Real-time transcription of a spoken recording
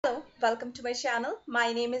Hello, welcome to my channel.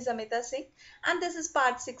 My name is Amita Singh and this is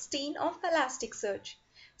part 16 of Elasticsearch.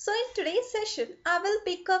 So in today's session, I will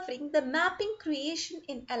be covering the mapping creation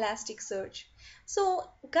in Elasticsearch. So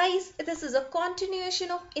guys, this is a continuation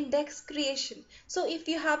of index creation. So if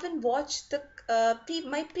you haven't watched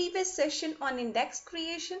my previous session on index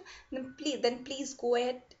creation, then please go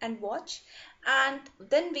ahead and watch, and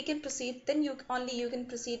then we can proceed. Then you can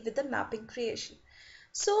proceed with the mapping creation.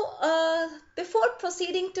 So, before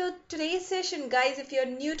proceeding to today's session, guys, if you're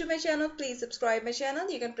new to my channel, please subscribe my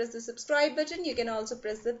channel. You can press the subscribe button. You can also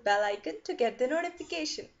press the bell icon to get the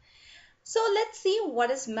notification. So let's see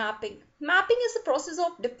what is mapping. Mapping is the process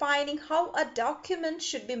of defining how a document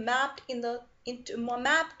should be mapped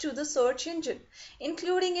mapped to the search engine,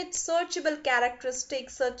 including its searchable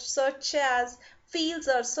characteristics such as fields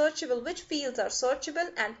are searchable, which fields are searchable,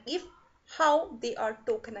 and if how they are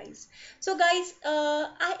tokenized. So guys,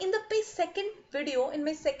 in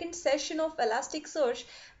my second session of Elasticsearch,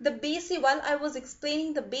 the basic while I was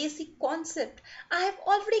explaining the basic concept, I have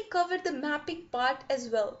already covered the mapping part as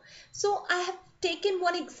well. So I have taken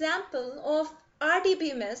one example of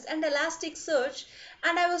RDBMS and Elasticsearch,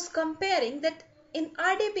 and I was comparing that in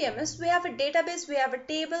RDBMS we have a database, we have a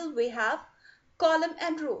table, we have column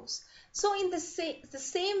and rows. So in the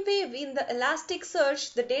same way, in the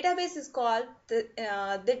Elasticsearch, the database is called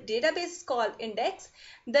index.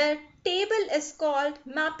 The table is called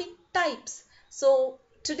mapping types. So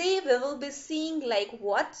today we will be seeing like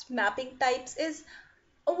what mapping types is,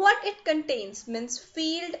 what it contains, means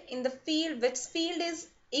field, in the field, which field is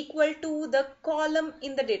equal to the column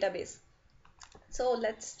in the database. So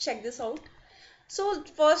let's check this out. So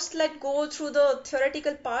first let's go through the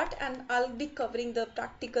theoretical part and I'll be covering the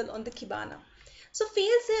practical on the Kibana. So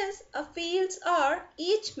fields are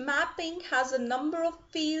each mapping has a number of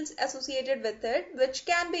fields associated with it, which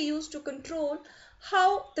can be used to control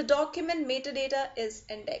how the document metadata is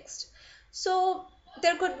indexed. So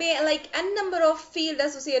there could be like n number of field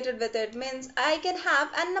associated with it, means I can have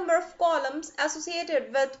n number of columns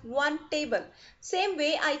associated with one table. Same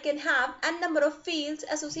way I can have n number of fields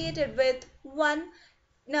associated with one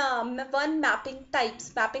mapping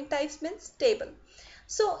types. Mapping types means table.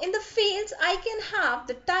 So in the fields I can have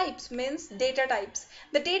the types, means data types.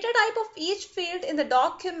 The data type of each field in the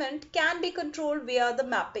document can be controlled via the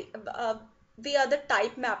mapping, via the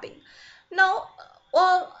type mapping. Now,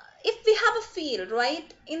 if we have a field,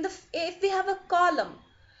 right, if we have a column,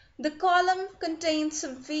 the column contains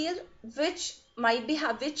some field which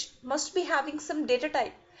must be having some data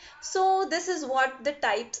type. So this is what the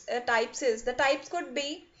types is. The types could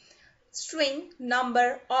be string,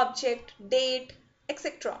 number, object, date,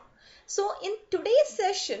 etc. So in today's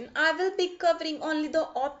session, I will be covering only the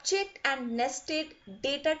object and nested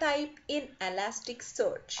data type in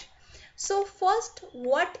Elasticsearch. So first,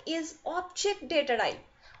 what is object data type?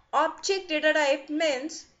 Object data type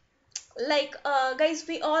means, like guys,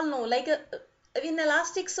 we all know, like in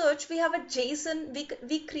Elasticsearch we have a JSON,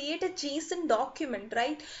 we create a JSON document,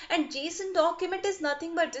 right? And JSON document is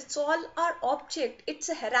nothing but it's all our object. It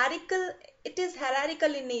is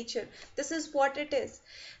hierarchical in nature. This is what it is.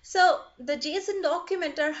 So the JSON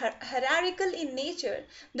document are hierarchical in nature.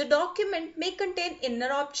 The document may contain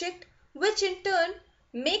inner object, which in turn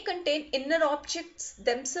may contain inner objects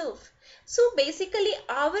themselves. So basically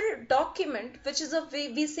our document, which is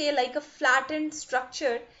we say like a flattened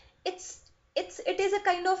structure, it is a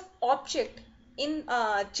kind of object in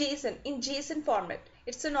JSON format.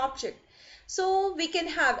 It's an object. So we can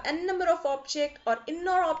have n number of object or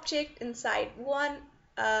inner object inside one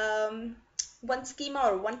schema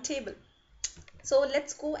or one table. So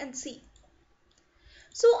let's go and see.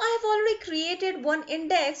 So I have already created one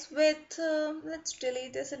index with, let's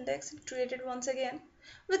delete this index and create it once again,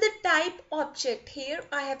 with the type object. Here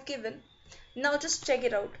I have given. Now just check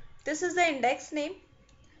it out. This is the index name,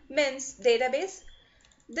 means database.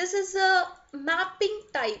 This is a mapping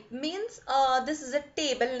type, means this is a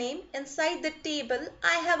table name. Inside the table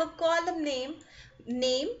I have a column name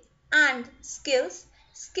and skills.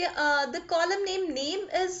 The column name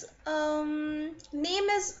is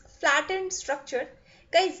flattened structure.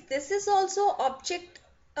 Guys, this is also object,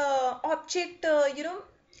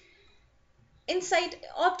 inside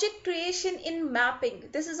object creation in mapping.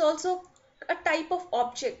 This is also a type of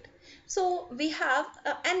object. So we have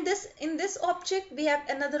and this in this object we have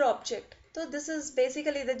another object. So this is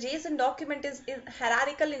basically the JSON document is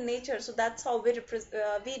hierarchical in nature. So that's how we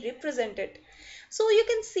represent it. So you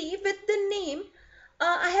can see with the name,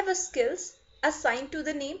 I have a skills assigned to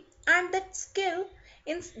the name, and that skill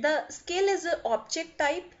is an object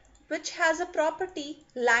type which has a property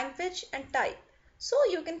language and type. So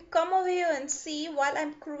you can come over here and see while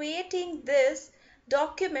I'm creating this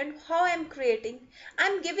document how I'm creating.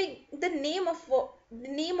 I'm giving the name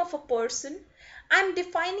of a person. I'm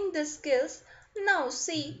defining the skills. Now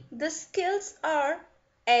see, the skills are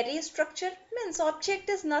array structure, means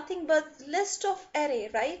object is nothing but list of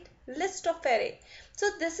array, right? List of array. So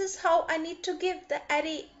this is how I need to give the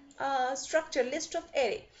array structure, list of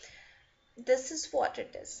array. This is what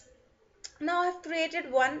it is. Now I've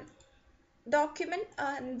created one document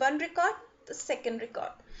and one record, the second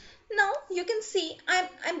record. Now you can see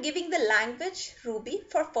I'm giving the language Ruby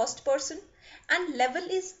for first person and level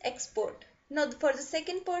is expert. Now for the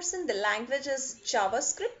second person the language is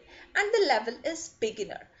JavaScript and the level is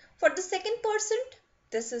beginner. For the second person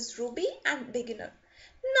this is Ruby and beginner.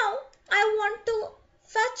 Now I want to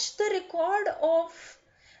fetch the record of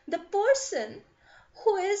the person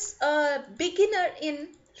who is a beginner in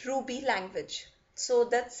Ruby language. So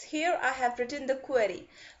that's here I have written the query.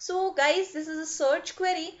 So guys, this is a search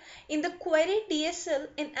query. In the query DSL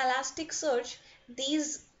in Elasticsearch,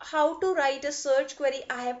 these how to write a search query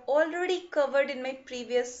I have already covered in my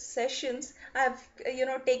previous sessions. I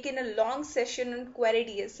have taken a long session on query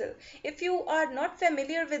DSL. If you are not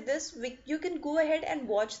familiar with this, you can go ahead and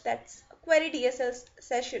watch that query DSL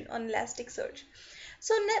session on Elasticsearch.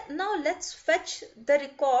 So now let's fetch the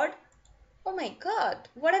record. Oh my god,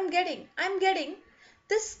 what I'm getting? I'm getting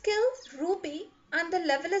the skills Ruby and the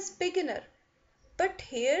level is beginner. But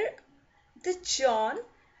here the John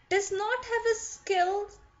does not have a skill.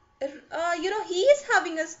 He is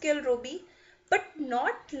having a skill Ruby, but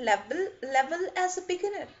not level as a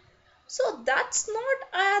beginner. So that's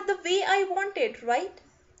not the way I wanted, right?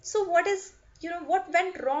 So what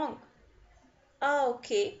went wrong?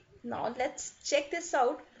 Okay, now let's check this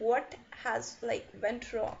out. What has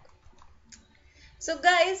went wrong? So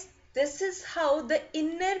guys, this is how the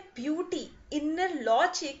inner beauty, inner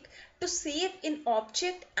logic to save in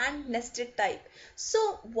object and nested type.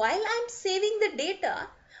 So while I'm saving the data,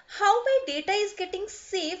 how my data is getting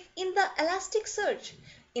saved in the Elasticsearch?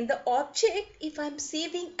 In the object, if I'm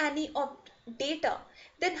saving any of data,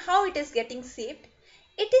 then how it is getting saved?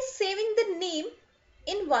 It is saving the name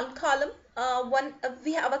in one column.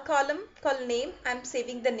 We have a column called name. I'm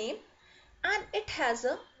saving the name, and it has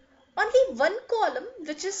a only one column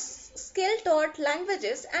which is skill dot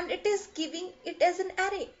languages and it is giving it as an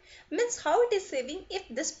array. Means how it is saving, if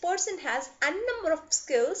this person has n number of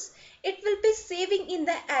skills, it will be saving in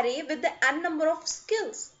the array with the n number of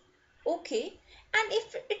skills. Okay, and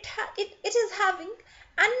if it is having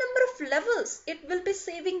n number of levels, it will be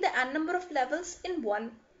saving the n number of levels in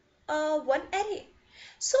one array.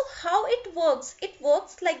 So how it works? It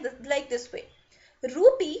works like this way.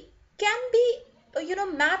 Ruby can be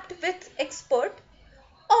mapped with expert,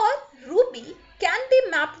 or Ruby can be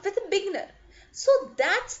mapped with beginner. So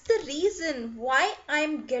that's the reason why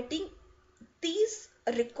I'm getting these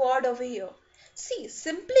record over here. See,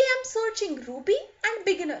 simply I'm searching Ruby and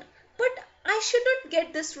beginner, but I should not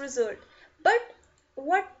get this result. But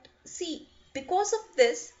because of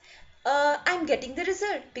this, I'm getting the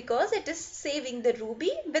result because it is saving the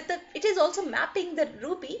Ruby it is also mapping the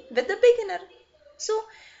Ruby with the beginner. So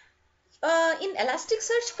in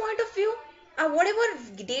Elasticsearch point of view,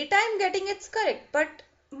 whatever data I'm getting, it's correct, but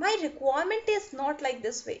my requirement is not like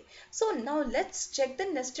this way. So now let's check the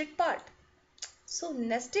nested part. So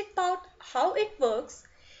nested part, how it works,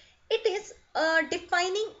 it is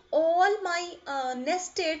defining all my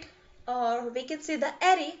nested, or we can say the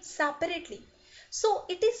array separately. So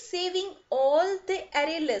it is saving all the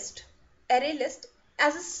array list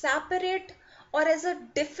as a separate or as a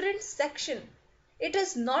different section. It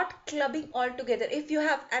is not clubbing all together. If you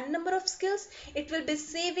have n number of skills, it will be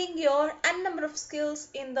saving your n number of skills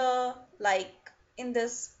in the in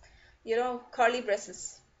this curly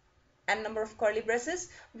braces, n number of curly braces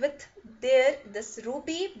with this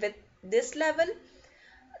Ruby with this level,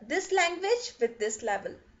 this language with this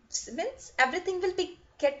level. Means everything will be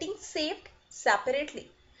getting saved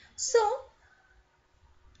separately. So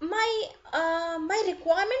my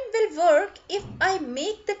requirement will work if I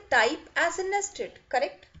make the type as a nested,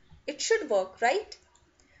 correct? It should work, right?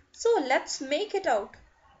 So let's make it out.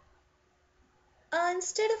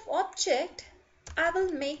 Instead of object, I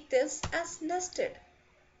will make this as nested.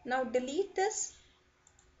 Now delete this.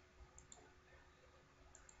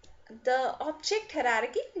 The object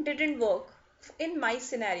hierarchy didn't work in my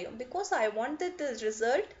scenario because I wanted the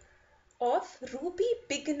result of Ruby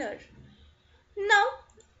beginner.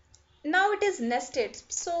 Now it is nested.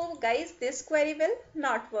 So guys, this query will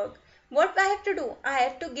not work. What I have to do? I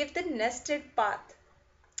have to give the nested path.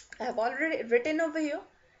 I have already written over here.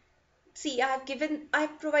 See,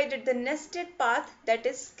 I've provided the nested path, that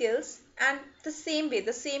is skills, and the same way,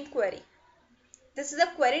 the same query. This is a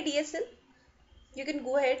query DSL. You can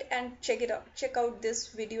go ahead and check out this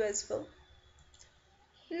video as well.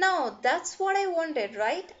 Now that's what I wanted,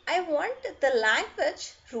 right? I want the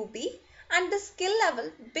language Ruby and the skill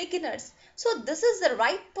level beginners. So this is the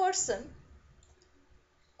right person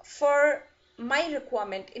for my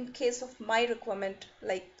requirement, in case of my requirement,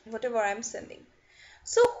 like whatever I'm sending.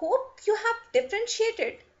 So hope you have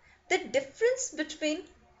differentiated the difference between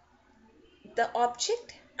the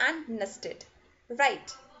object and nested,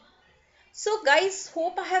 right? So guys,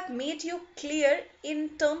 hope I have made you clear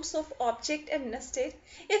in terms of object and nested.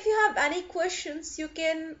 If you have any questions, you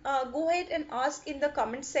can go ahead and ask in the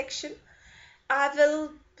comment section. I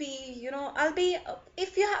will be, I'll be,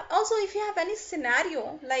 if you have, also if you have any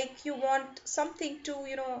scenario, like you want something to,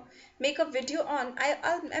 make a video on,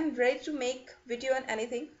 I'm ready to make video on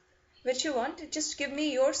anything which you want. Just give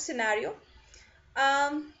me your scenario.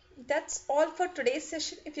 That's all for today's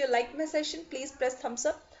session. If you like my session, please press thumbs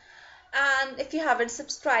up. And if you haven't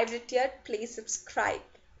subscribed it yet, please subscribe.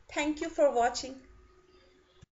 Thank you for watching.